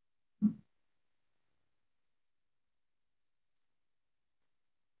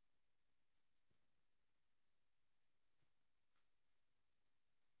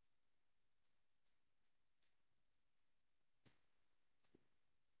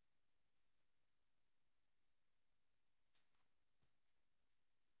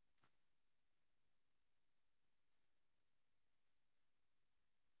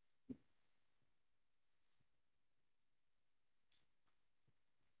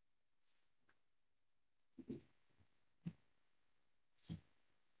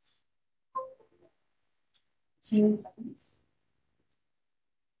 Seconds.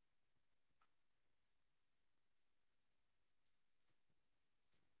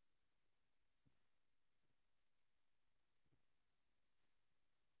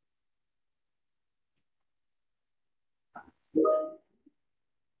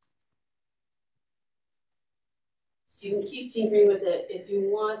 So you can keep tinkering with it if you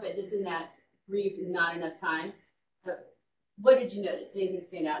want, but just in that brief, not enough time. What did you notice? Did anything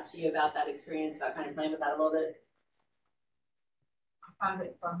stand out to you about that experience, about kind of playing with that a little bit? I found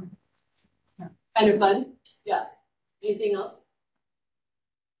it fun. Kind of fun? Yeah. Anything else?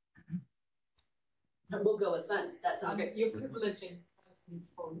 We'll go with fun. That sounds great. You're privileging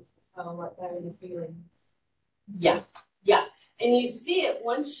person's voice as well, like their inner feelings. Yeah, yeah. And you see it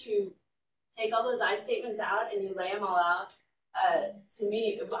once you take all those I statements out and you lay them all out. To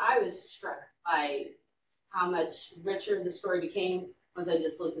me, I was struck by how much richer the story became once I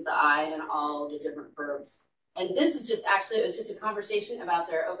just looked at the I and all the different verbs. And this is just actually, it was just a conversation about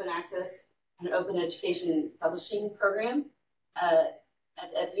their open access and open education publishing program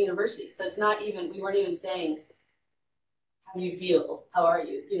at the university. So it's not even, we weren't even saying, how do you feel? How are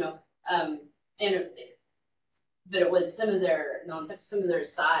you? You know, but it was some of their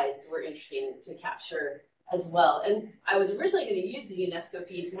sides were interesting to capture as well. And I was originally going to use the UNESCO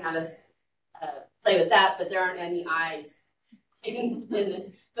piece and have us play with that, but there aren't any eyes in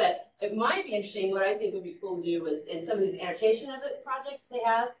it. But it might be interesting. What I think would be cool to do was in some of these annotation of the projects they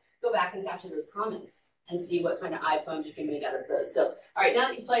have, go back and capture those comments and see what kind of I poems you can make out of those. So, all right, now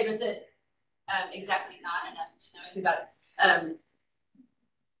that you played with it, exactly not enough to know anything about it.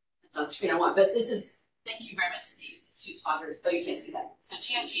 It's on the screen I want, but this is, thank you very much to these two sponsors. Oh, you can't see that. So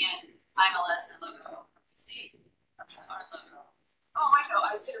GOGN, IMLS, and logo state our logo. Oh, I know.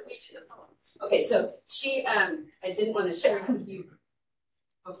 I was going to read you the poem. Okay, so she, I didn't want to share it with you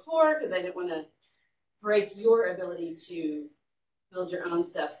before because I didn't want to break your ability to build your own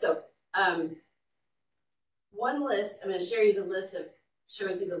stuff. So, one list. I'm going to share you the list of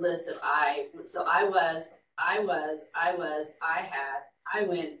showing through the list of I. So I was, I had, I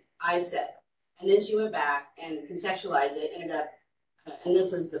went, I said. And then she went back and contextualized it, ended up, and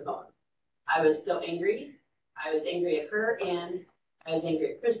this was the poem. I was so angry. I was angry at her and I was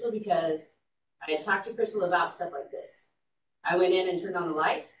angry at Crystal because I had talked to Crystal about stuff like this. I went in and turned on the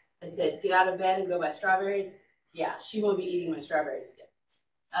light. I said, get out of bed and go buy strawberries. Yeah, she won't be eating my strawberries again.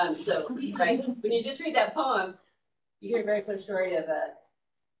 So, right, when you just read that poem, you hear a very close story of,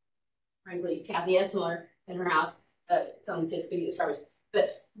 frankly, Kathy Essmiller in her house telling kids to eat strawberries.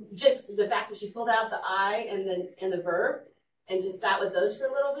 But just the fact that she pulled out the I and the verb and just sat with those for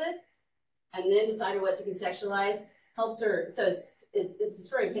a little bit and then decided what to contextualize helped her. So it's a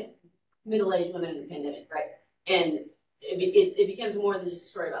story of middle-aged women in the pandemic, right? And it becomes more than just a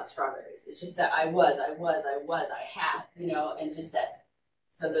story about strawberries. It's just that I had, you know, and just that.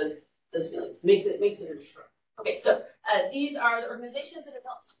 So those feelings makes it really strong. Okay, so these are the organizations that have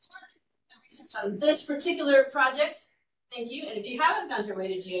helped support the research on this particular project. Thank you. And if you haven't found your way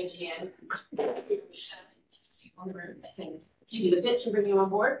to GOGN, you should. I can give you the pitch and bring you on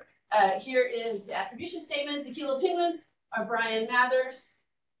board. Here is the attribution statement. The Kilo Penguins are Brian Mathers.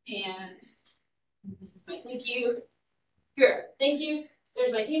 And this is my thank you. Here, thank you.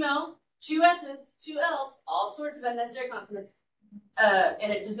 There's my email. 2 S's, 2 L's, all sorts of unnecessary consonants.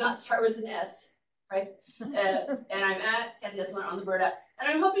 And it does not start with an S, right? And I'm at Kathy Essmiller on the Bird app. And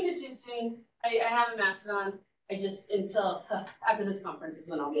I'm hoping to tune soon. I have a Mastodon. I just, until after this conference is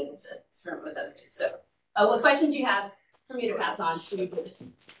when I'll be able to experiment with other things. So what questions do you have for me to pass on to Bridget?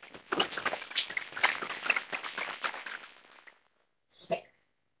 Okay.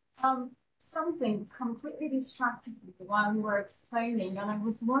 Something completely distracted me while you were explaining, and I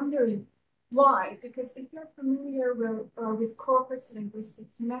was wondering why, because if you're familiar with corpus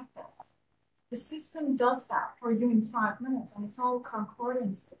linguistics methods, the system does that for you in 5 minutes, and it's all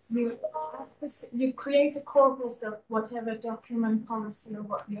concordances. You create a corpus of whatever document, policy, or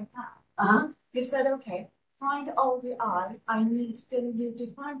what you have. You said, okay, find all the I need. Then you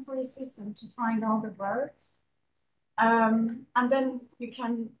define for the system to find all the verbs. And then you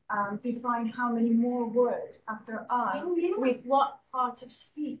can define how many more words after I with what part of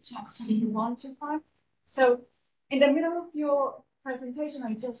speech actually you want to find. So in the middle of your presentation,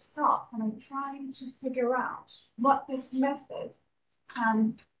 I just stopped and I'm trying to figure out what this method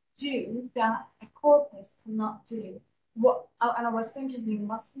can do that a corpus cannot do. And I was thinking it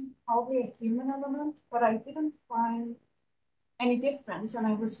must be probably a human element, but I didn't find any difference. And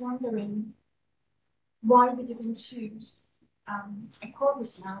I was wondering why you didn't choose a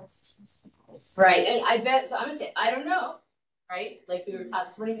corpus analysis instead. Right, and I bet, so I'm gonna say, I don't know, right? Like we were taught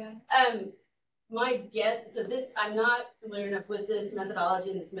this morning. My guess, so this, I'm not familiar enough with this methodology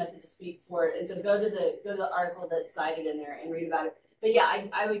and this method to speak for it. And so go to the article that's cited in there and read about it. But yeah,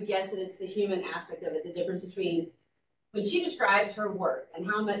 I would guess that it's the human aspect of it, the difference between when she describes her work and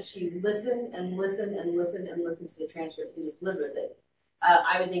how much she listened and listened and listened and listened to the transcripts and just lived with it,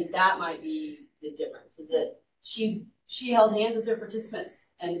 I would think that might be the difference, is that she held hands with her participants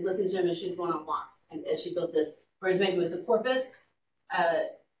and listened to them as she was going on walks and as she built this. Whereas maybe with the corpus,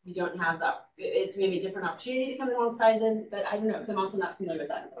 you don't have that. It's maybe a different opportunity to come alongside them, but I don't know, because I'm also not familiar with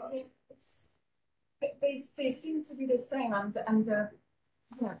that. They seem to be the same, and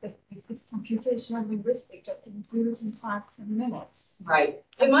it's computational linguistics that can do it in 5-10 minutes. Right.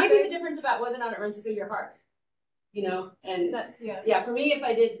 It might be the difference about whether or not it runs through your heart. You know, and yeah, for me,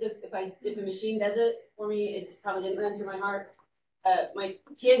 if a machine does it for me, it probably didn't run through my heart. My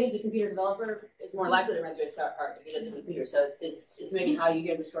kid, who's a computer developer, is more likely to run through his heart if he does a computer. So it's maybe how you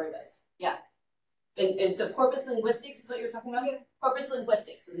hear the story best. Yeah. And so corpus linguistics is what you're talking about? Corpus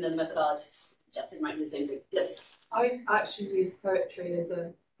linguistics was another methodology. Justin might do the same thing. Yes. I've actually used poetry as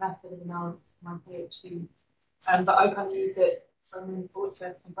a method of analysis in my PhD, but I kind of use it from an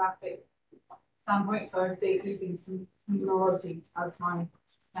autoethnographic standpoint. So I was using some numerology as my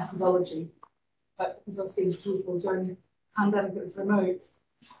methodology, but because I was seeing people during the pandemic, it was remote.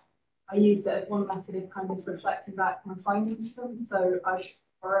 I used it as one method of kind of reflecting back my findings from them. So I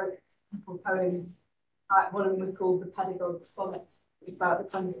wrote a couple of poems. One of them was called The Pedagogue Sonnet. It's about the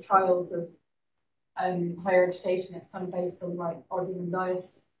kind of trials of higher education. It's kind of based on like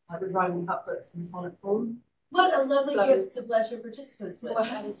Ozymandias, like with rhyming couplets in sonnet form. What a lovely gift to bless your participants with. Well,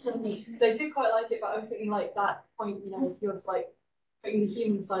 That is so neat. They did quite like it, but I was thinking like that point, you know, you're just like putting the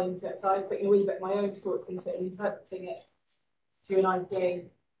human side into it. So I was putting a wee bit of my own thoughts into it and interpreting it through an IPA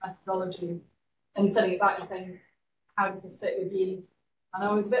methodology and sending it back and saying, how does this sit with you? And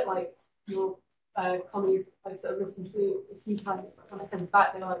I was a bit like your colleague I sort of listened to a few times, but when I sent it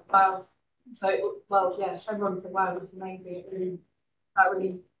back, they were like, wow. So, well, yeah, everyone said, wow, this is amazing. That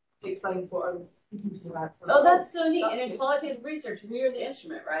really explains what I was thinking about. So Oh, that's so neat. that's And in good. qualitative research, we are the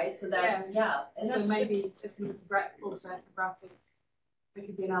instrument, right? So that's, yeah. And So that's, maybe it's an autoethnographic. There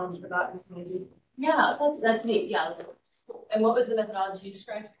could be an element for that, maybe. yeah, that's neat. Yeah. And what was the methodology you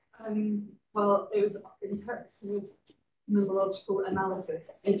described? Well, it was interpretive numerological analysis.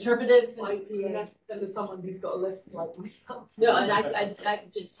 Interpretive. Like, yeah, for someone who's got a list like myself. No, and I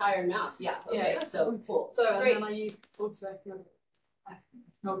could just tire him out. Yeah. Okay. Yeah. So cool. So, and Great. then I used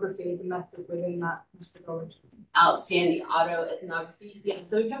autoethnography as a method within that methodology. Outstanding. Autoethnography. Yeah.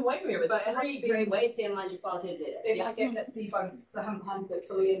 So we come away from here with But it has three to be- great ways to analyze your qualitative data. If Yeah. I get debunked because I haven't handed it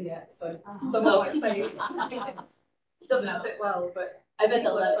fully in yet, so Oh. someone might say it doesn't fit well, but I bet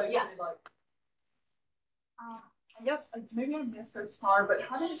they'll people love are it. Yeah. totally like, I guess maybe I missed this part, but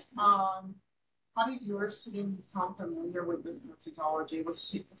how did your student become familiar with this methodology?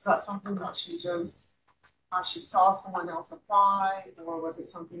 Was that something that she just she saw someone else apply, or was it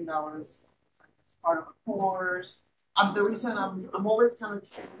something that was as part of a course? The reason I'm always kind of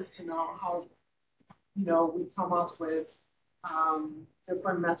curious to know how we come up with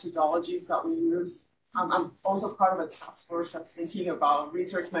different methodologies that we use. I'm also part of a task force that's thinking about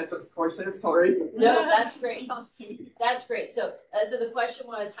research methods courses. Sorry. No, that's great. That's great. So, so the question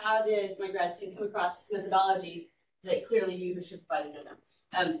was, how did my grad student come across this methodology that clearly you should provide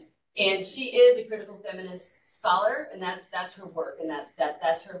no. And she is a critical feminist scholar, and that's her work, and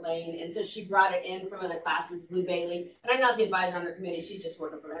that's her lane. And so she brought it in from other classes, Lou Bailey, and I'm not the advisor on her committee. She's just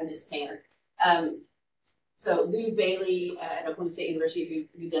working for her. I'm just paying her. So Lou Bailey at Oklahoma State University,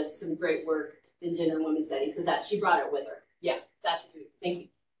 who does some great work in gender and women's studies. So that she brought it with her. Yeah, that's good. Thank you.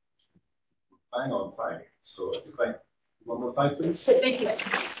 Bang on time. So if I one more time, please. Thank you.